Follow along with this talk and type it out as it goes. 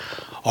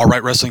All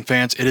right, wrestling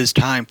fans, it is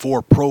time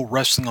for Pro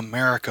Wrestling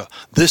America.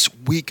 This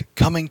week,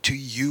 coming to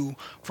you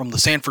from the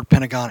Sanford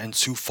Pentagon in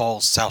Sioux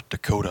Falls, South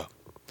Dakota.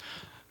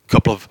 A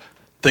couple of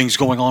things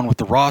going on with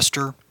the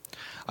roster.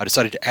 I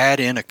decided to add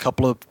in a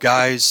couple of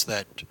guys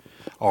that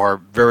are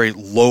very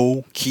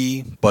low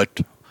key, but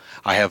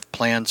I have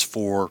plans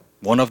for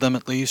one of them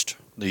at least.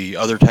 The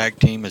other tag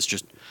team is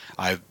just,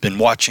 I've been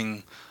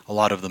watching a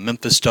lot of the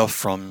Memphis stuff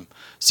from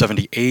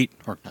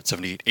 87,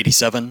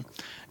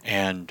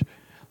 and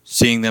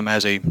seeing them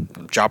as a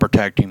jobber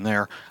tag team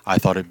there, I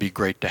thought it'd be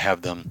great to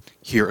have them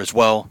here as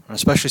well, and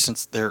especially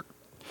since there are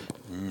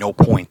no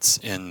points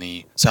in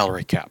the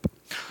salary cap.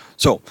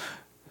 So,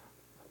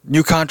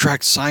 new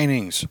contract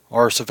signings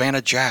are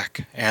Savannah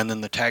Jack and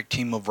then the tag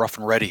team of Rough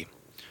and Ready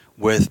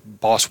with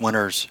Boss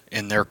Winners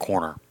in their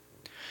corner.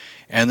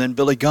 And then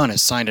Billy Gunn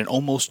has signed an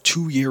almost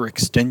 2-year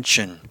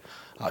extension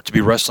to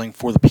be wrestling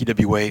for the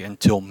PWA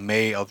until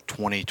May of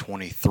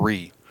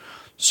 2023.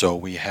 So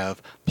we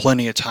have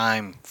plenty of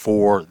time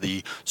for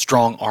the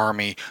Strong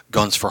Army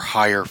Guns for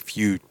Hire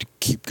feud to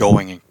keep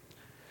going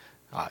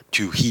and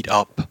to heat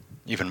up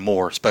even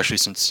more, especially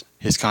since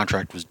his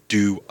contract was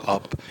due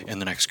up in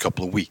the next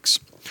couple of weeks.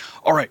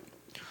 All right,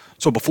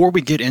 so before we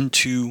get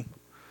into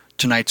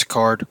tonight's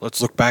card, let's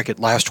look back at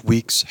last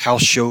week's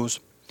house shows.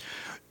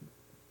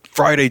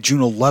 Friday,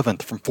 June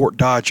 11th from Fort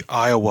Dodge,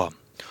 Iowa,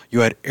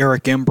 you had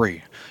Eric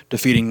Embry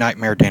defeating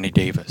Nightmare Danny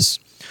Davis.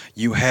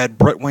 You had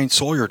Brett Wayne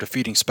Sawyer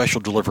defeating Special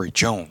Delivery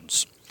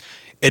Jones.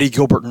 Eddie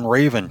Gilbert and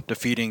Raven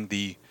defeating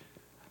the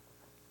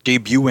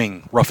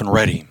debuting Rough and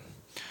Ready.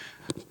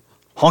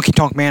 Honky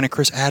Tonk Man and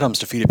Chris Adams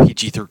defeated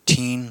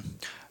PG-13.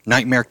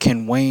 Nightmare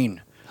Ken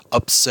Wayne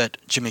upset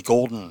Jimmy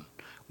Golden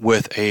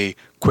with a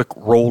quick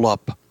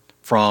roll-up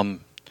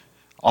from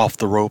off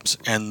the ropes.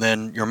 And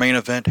then your main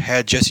event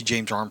had Jesse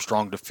James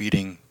Armstrong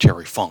defeating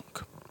Terry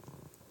Funk.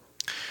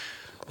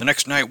 The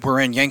next night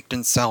we're in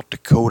Yankton, South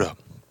Dakota.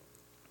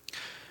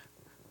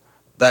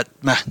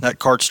 That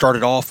card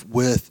started off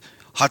with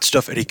Hot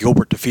Stuff Eddie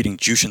Gilbert defeating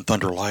Jushin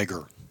Thunder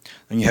Liger.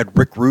 Then you had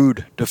Rick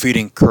Rude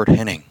defeating Kurt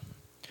Hennig.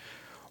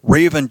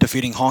 Raven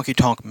defeating Honky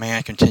Tonk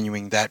Man,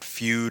 continuing that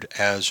feud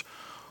as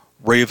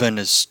Raven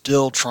is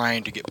still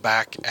trying to get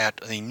back at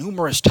the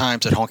numerous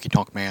times that Honky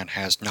Tonk Man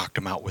has knocked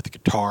him out with the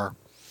guitar.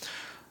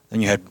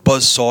 Then you had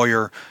Buzz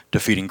Sawyer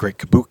defeating Great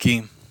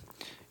Kabuki.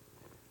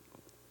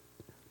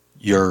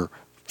 Your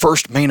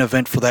first main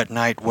event for that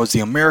night was the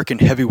American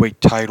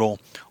Heavyweight title,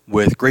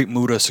 with Great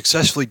Muta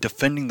successfully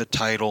defending the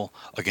title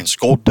against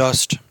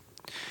Goldust.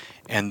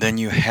 And then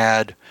you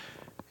had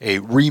a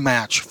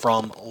rematch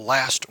from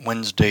last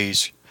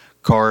Wednesday's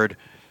card,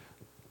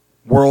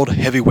 World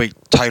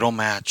Heavyweight title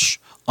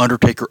match,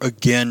 Undertaker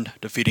again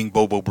defeating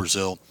Bobo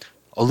Brazil.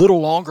 A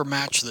little longer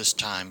match this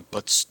time,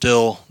 but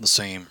still the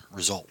same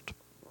result.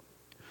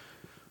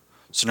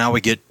 So now we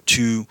get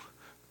to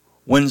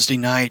Wednesday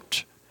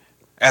night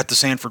at the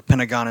Sanford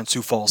Pentagon in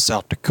Sioux Falls,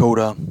 South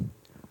Dakota.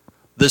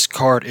 This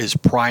card is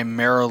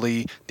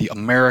primarily the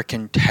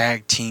American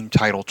Tag Team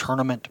Title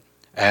Tournament,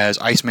 as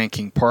Iceman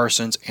King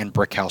Parsons and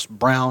Brickhouse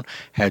Brown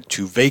had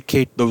to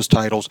vacate those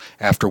titles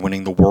after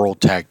winning the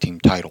World Tag Team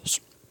titles.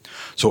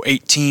 So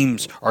 8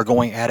 teams are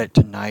going at it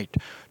tonight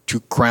to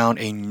crown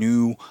a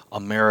new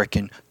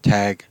American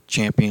Tag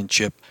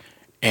Championship,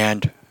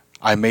 and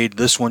I made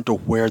this one to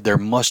where there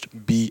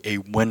must be a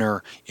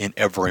winner in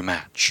every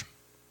match.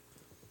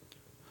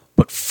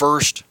 But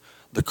first,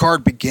 the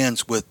card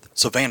begins with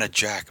Savannah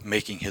Jack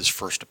making his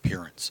first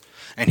appearance,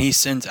 and he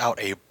sends out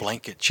a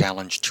blanket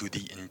challenge to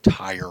the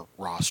entire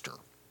roster,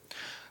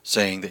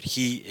 saying that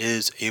he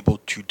is able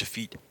to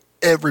defeat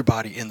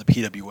everybody in the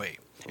PWA,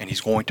 and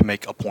he's going to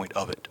make a point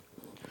of it.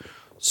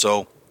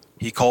 So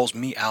he calls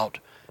me out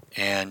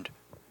and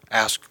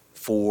asks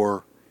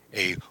for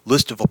a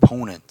list of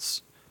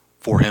opponents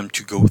for him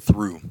to go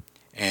through,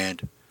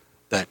 and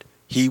that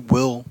he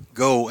will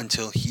go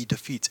until he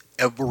defeats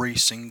every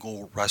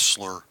single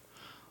wrestler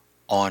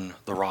on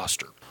the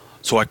roster.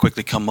 So I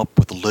quickly come up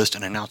with a list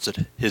and announce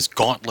that his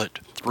gauntlet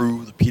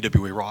through the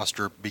PWA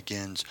roster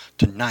begins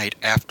tonight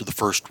after the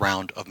first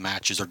round of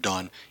matches are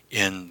done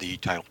in the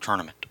title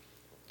tournament.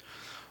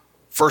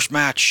 First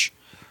match,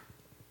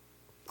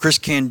 Chris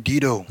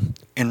Candido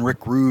and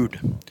Rick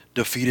Rude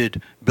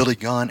defeated Billy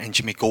Gunn and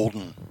Jimmy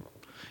Golden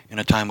in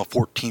a time of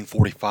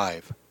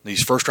 14:45.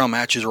 These first round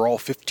matches are all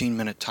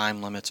 15-minute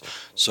time limits,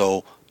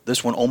 so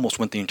this one almost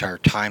went the entire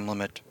time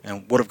limit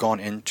and would have gone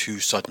into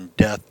sudden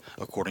death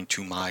according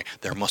to my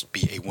there must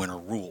be a winner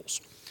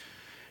rules.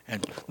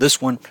 And this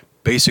one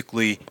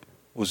basically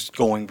was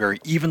going very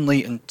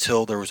evenly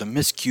until there was a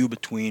miscue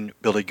between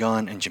Billy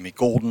Gunn and Jimmy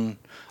Golden,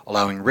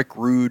 allowing Rick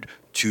Rude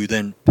to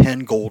then pin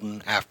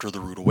Golden after the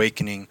Rude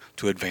Awakening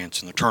to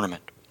advance in the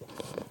tournament.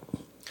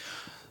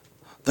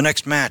 The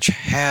next match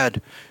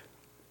had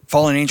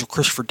Fallen Angel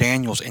Christopher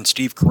Daniels and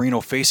Steve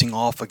Corino facing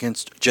off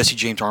against Jesse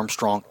James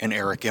Armstrong and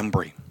Eric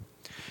Embry.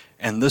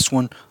 And this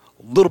one,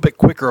 a little bit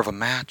quicker of a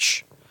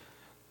match.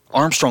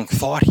 Armstrong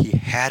thought he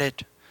had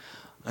it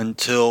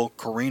until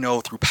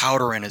Corino threw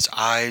powder in his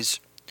eyes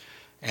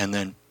and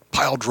then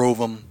pile drove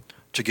him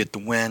to get the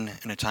win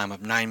in a time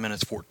of 9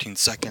 minutes 14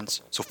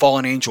 seconds. So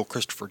Fallen Angel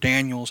Christopher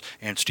Daniels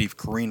and Steve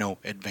Corino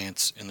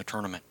advance in the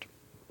tournament.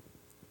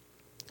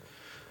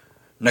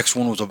 Next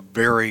one was a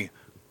very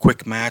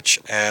quick match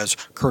as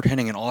Curt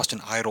Hennig and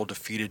Austin Idol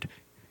defeated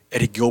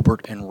Eddie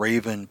Gilbert and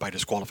Raven by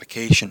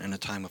disqualification in a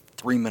time of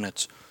 3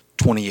 minutes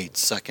 28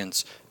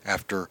 seconds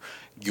after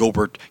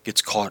Gilbert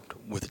gets caught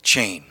with a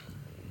chain.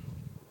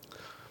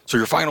 So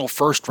your final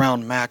first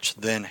round match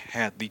then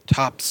had the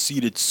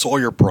top-seeded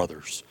Sawyer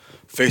brothers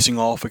facing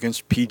off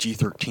against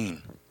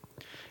PG-13.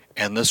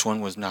 And this one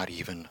was not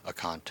even a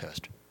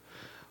contest.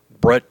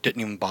 Bret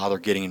didn't even bother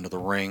getting into the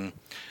ring.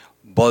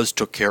 Buzz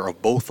took care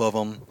of both of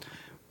them,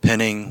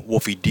 pinning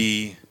Wolfie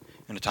D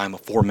in a time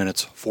of 4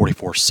 minutes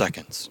 44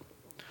 seconds.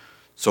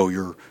 So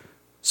your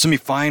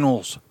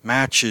semifinals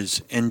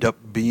matches end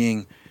up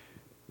being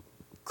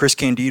Chris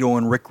Candido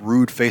and Rick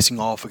Rude facing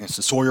off against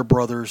the Sawyer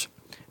brothers,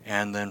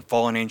 and then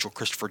Fallen Angel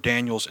Christopher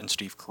Daniels and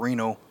Steve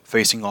Corino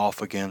facing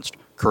off against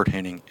Curt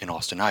Hennig and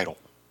Austin Idol.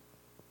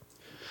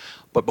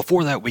 But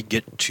before that, we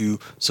get to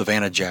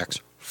Savannah Jack's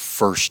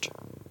first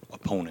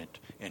opponent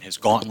in his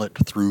gauntlet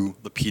through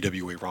the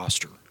PWA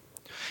roster.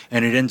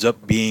 And it ends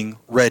up being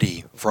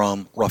Reddy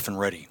from Rough and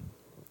Ready.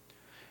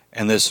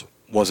 And this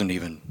wasn't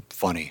even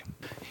funny.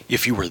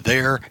 If you were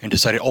there and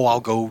decided, I'll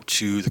go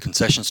to the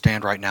concession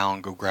stand right now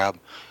and go grab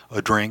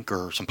a drink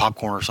or some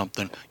popcorn or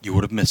something, you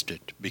would have missed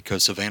it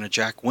because Savannah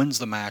Jack wins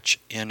the match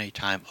in a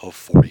time of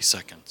 40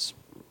 seconds.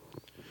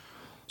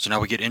 So now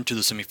we get into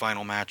the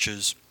semifinal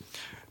matches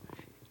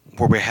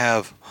where we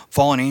have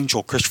Fallen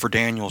Angel Christopher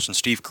Daniels and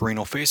Steve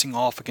Corino facing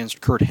off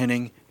against Curt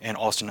Hennig and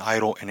Austin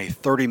Idol in a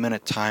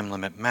 30-minute time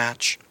limit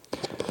match.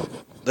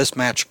 This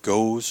match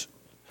goes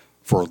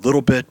for a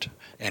little bit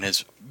and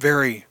is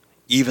very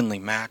evenly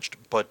matched,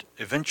 but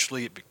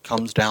eventually it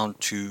comes down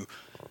to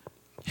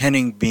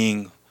Hennig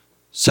being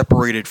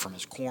separated from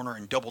his corner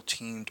and double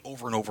teamed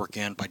over and over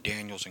again by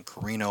Daniels and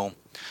Corino.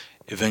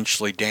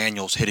 Eventually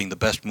Daniels hitting the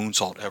best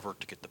moonsault ever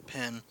to get the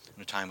pin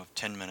in a time of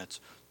 10 minutes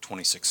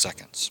 26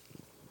 seconds.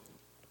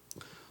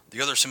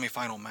 The other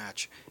semifinal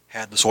match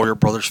had the Sawyer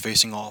brothers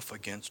facing off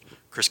against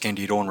Chris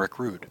Candido and Rick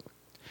Rude.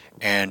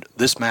 And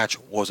this match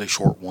was a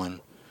short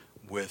one,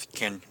 with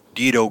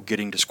Candido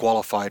getting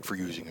disqualified for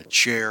using a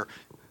chair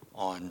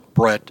on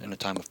Bret in a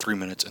time of 3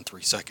 minutes and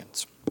 3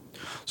 seconds.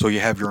 So you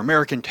have your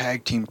American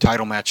Tag Team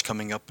title match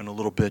coming up in a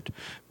little bit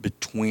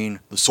between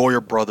the Sawyer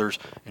brothers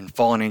and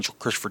Fallen Angel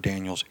Christopher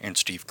Daniels and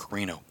Steve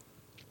Corino.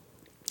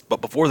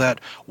 But before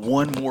that,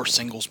 one more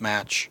singles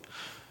match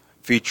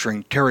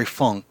featuring Terry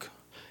Funk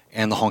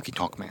and the Honky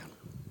Tonk Man.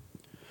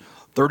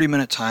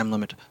 30-minute time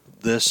limit.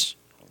 This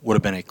would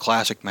have been a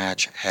classic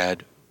match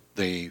had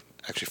they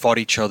actually fought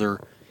each other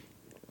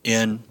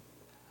in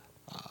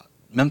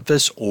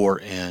Memphis or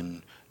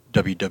in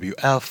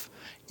WWF.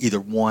 Either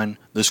one,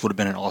 this would have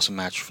been an awesome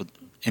match for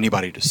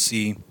anybody to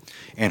see.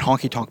 And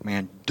Honky Tonk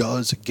Man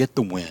does get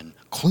the win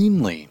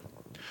cleanly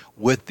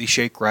with the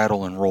shake,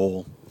 rattle, and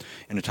roll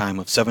in a time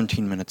of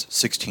 17 minutes,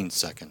 16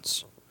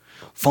 seconds.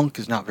 Funk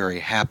is not very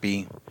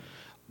happy,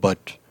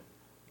 but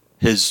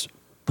his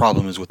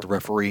problem is with the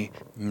referee,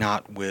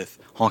 not with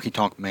Honky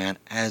Tonk Man,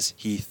 as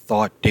he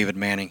thought David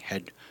Manning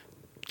had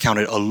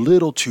counted a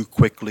little too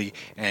quickly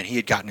and he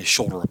had gotten his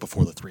shoulder up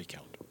before the 3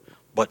 count.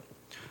 But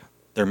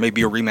there may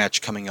be a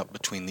rematch coming up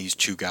between these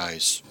two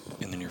guys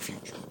in the near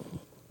future.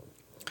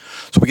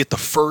 So we get the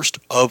first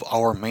of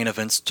our main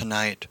events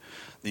tonight,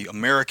 the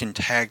American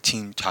Tag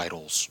Team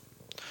titles.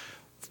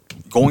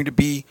 Going to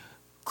be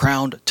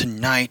crowned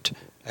tonight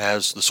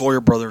as the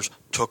Sawyer brothers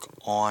took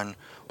on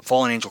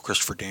Fallen Angel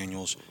Christopher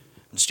Daniels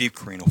and Steve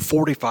Corino.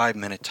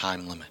 45-minute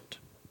time limit.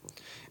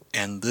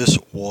 And this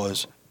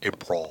was a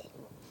brawl.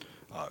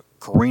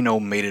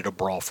 Corino made it a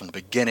brawl from the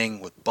beginning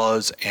with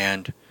Buzz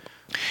and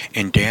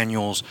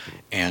Daniels,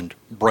 and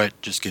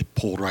Bret just get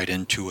pulled right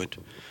into it.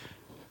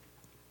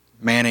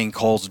 Manning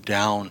calls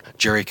down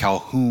Jerry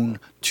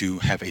Calhoun to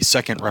have a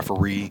second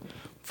referee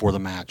for the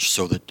match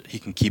so that he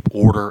can keep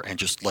order and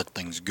just let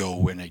things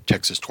go in a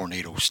Texas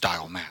Tornado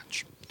style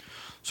match.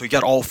 So you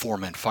got all 4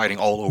 men fighting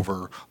all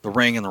over the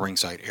ring and the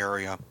ringside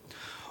area.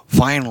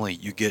 Finally,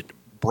 you get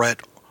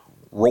Bret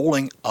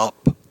rolling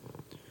up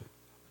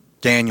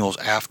Daniels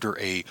after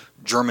a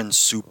German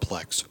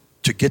suplex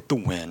to get the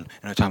win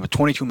in a time of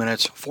 22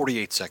 minutes,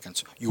 48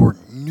 seconds. Your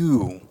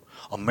new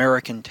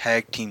American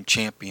Tag Team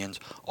Champions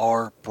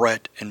are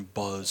Bret and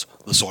Buzz,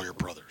 the Sawyer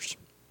brothers.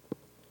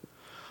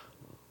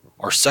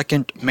 Our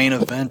second main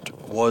event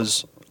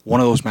was one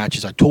of those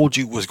matches I told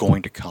you was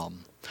going to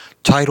come.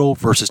 Title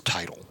versus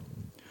title.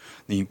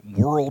 The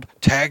World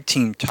Tag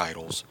Team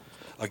titles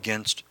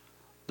against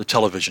the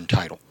television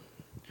title.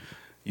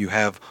 You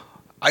have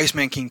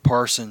Iceman King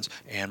Parsons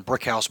and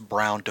Brickhouse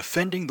Brown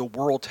defending the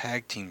World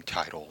Tag Team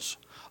titles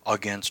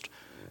against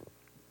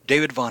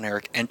David Von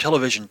Erich and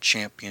television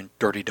champion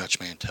Dirty Dutch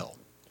Mantel.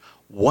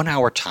 1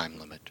 hour time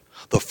limit.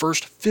 The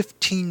first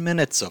 15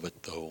 minutes of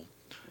it, though,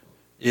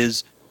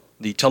 is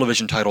the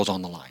television titles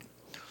on the line.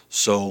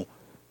 So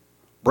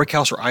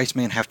Brickhouse or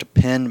Iceman have to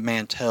pin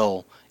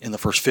Mantel in the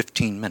first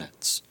 15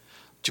 minutes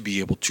to be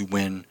able to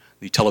win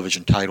the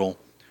television title.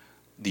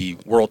 The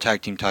World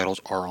Tag Team titles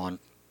are on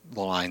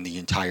the line the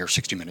entire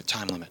 60-minute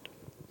time limit.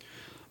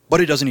 But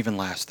it doesn't even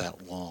last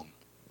that long.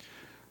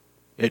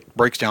 It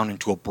breaks down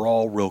into a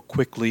brawl real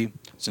quickly.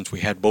 Since we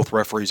had both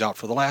referees out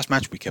for the last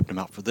match, we kept them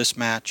out for this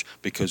match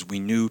because we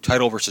knew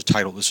title versus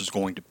title, this was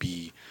going to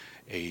be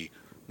a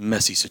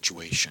messy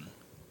situation.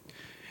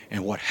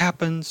 And what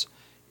happens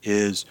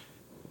is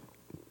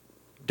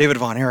David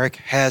Von Erich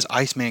has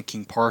Iceman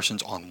King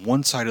Parsons on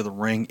one side of the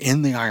ring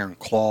in the Iron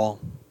Claw.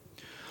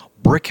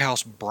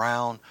 Brickhouse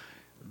Brown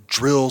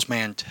drills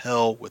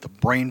Mantell with a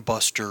brain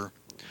buster,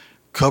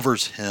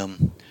 covers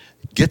him,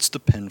 gets the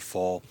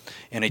pinfall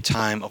in a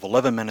time of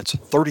 11 minutes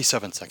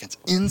 37 seconds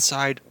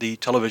inside the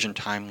television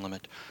time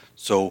limit.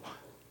 So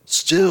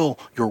still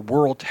your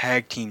World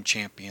Tag Team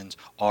Champions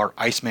are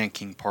Iceman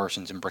King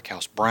Parsons and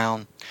Brickhouse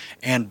Brown,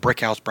 and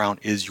Brickhouse Brown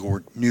is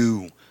your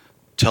new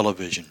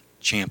television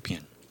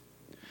champion.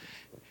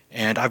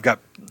 And I've got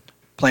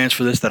plans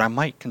for this that I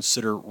might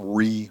consider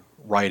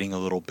rewriting a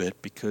little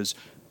bit, because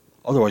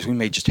otherwise we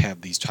may just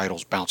have these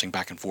titles bouncing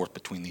back and forth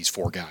between these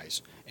four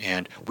guys.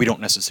 And we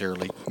don't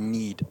necessarily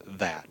need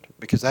that,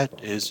 because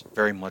that is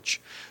very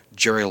much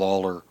Jerry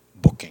Lawler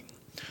booking.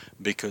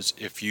 Because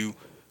if you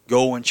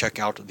go and check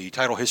out the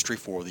title history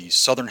for the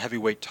Southern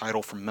Heavyweight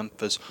title from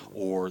Memphis,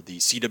 or the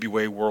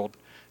CWA World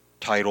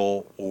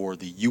title, or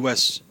the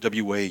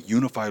USWA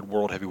Unified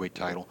World Heavyweight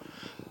title,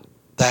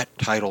 that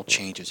title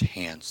changes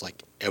hands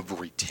like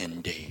every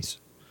 10 days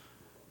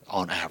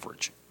on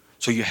average.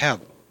 So you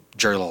have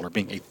Jerry Lawler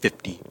being a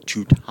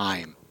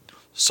 52-time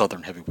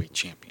Southern Heavyweight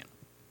champion.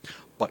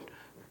 But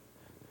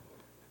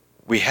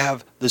we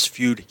have this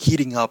feud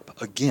heating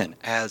up again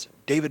as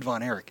David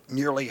Von Erich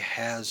nearly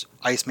has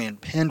Iceman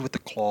pinned with the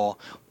claw,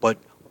 but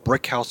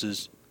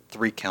Brickhouse's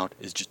 3 count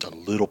is just a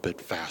little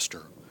bit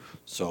faster.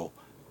 So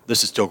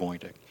this is still going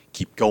to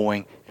keep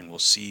going, and we'll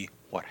see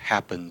what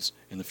happens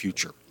in the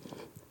future.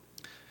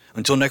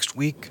 Until next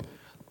week,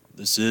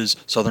 this is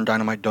Southern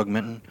Dynamite Doug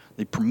Minton,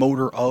 the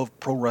promoter of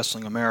Pro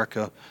Wrestling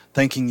America,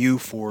 thanking you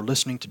for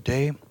listening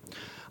today.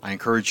 I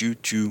encourage you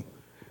to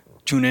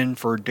tune in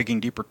for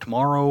Digging Deeper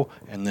tomorrow,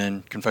 and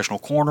then Confessional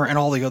Corner, and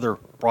all the other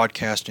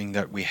broadcasting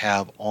that we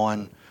have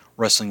on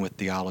Wrestling with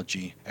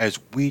Theology, as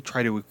we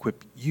try to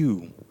equip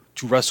you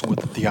to wrestle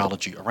with the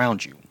theology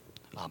around you.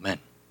 Amen.